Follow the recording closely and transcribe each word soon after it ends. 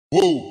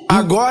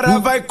Agora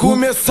vai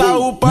começar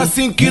o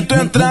passinho que tu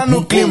entrar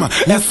no clima.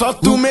 É só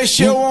tu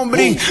mexer o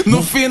ombrinho,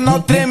 no final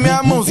treme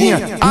a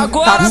mãozinha.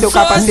 Agora tá seu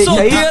capacete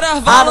aí?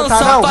 Não tá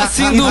não?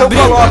 Então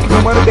coloque,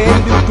 meu mano BM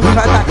do YouTube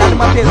vai tacar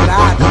uma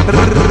pedrada.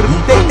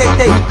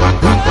 Tem.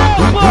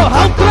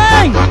 Porra, o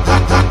trem!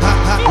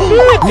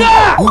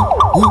 Fica!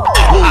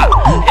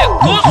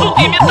 Recurso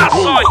de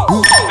imitações,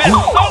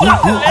 versão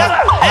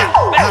brasileira,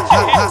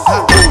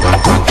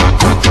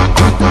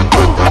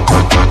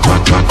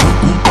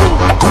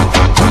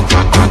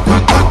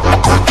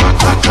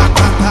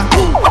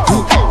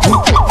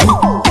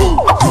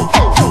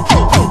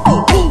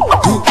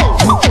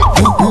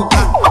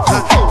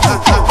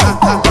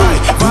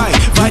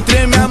 Vai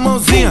tremer a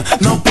mãozinha,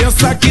 não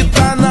pensa que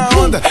tá na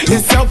onda.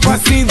 Esse é o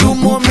passinho do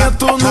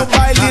momento no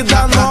baile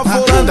da Nova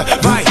Holanda.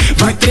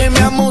 Vai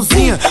tremer a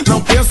mãozinha,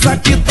 não pensa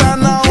que tá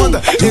na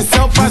onda. Esse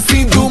é o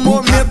passinho do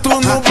momento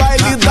no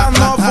baile da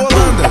Nova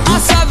Holanda. A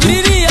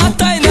Sabrina e a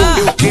Tainá,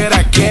 eu quero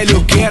a Kelly,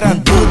 eu quero a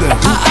Duda.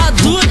 A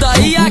Duda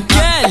e a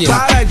Kelly.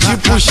 Para de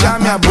puxar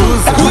minha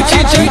blusa. O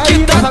DJ que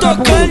tá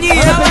tocando e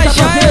ela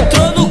já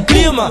entrou no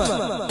clima.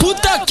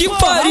 Puta que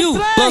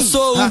pariu,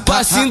 lançou um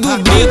passinho do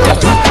Brita.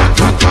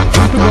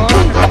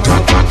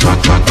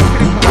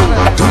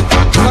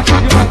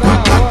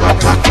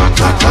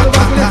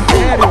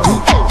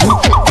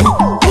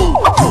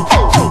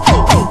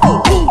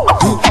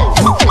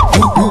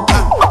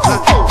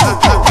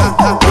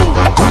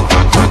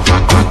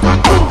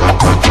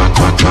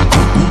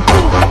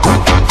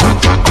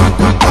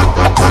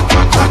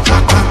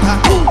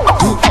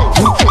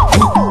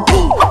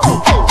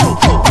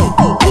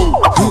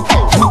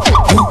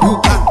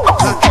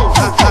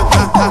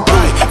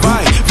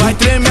 Vai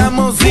tremer a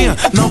mãozinha,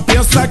 não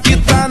pensa que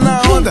tá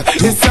na onda.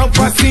 Esse é o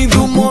passinho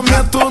do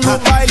momento no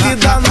baile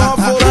da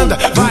Nova Holanda.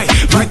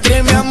 Vai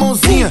tremer a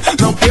mãozinha,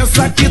 não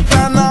pensa que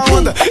tá na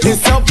onda.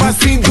 Esse é o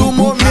passinho do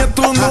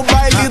momento no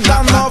baile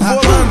da Nova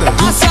Holanda.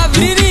 A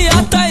Sabrina e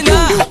a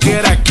Tainá, eu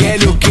quero a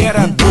Kelly, eu quero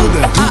a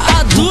Duda.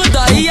 A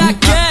Duda e a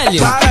Kelly.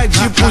 Para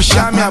de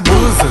puxar minha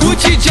blusa. O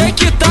DJ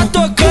que tá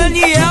tocando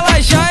e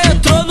ela já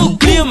entrou no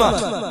clima.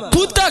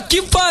 Puta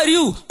que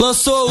pariu,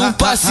 lançou um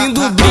passinho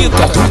do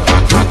Brita.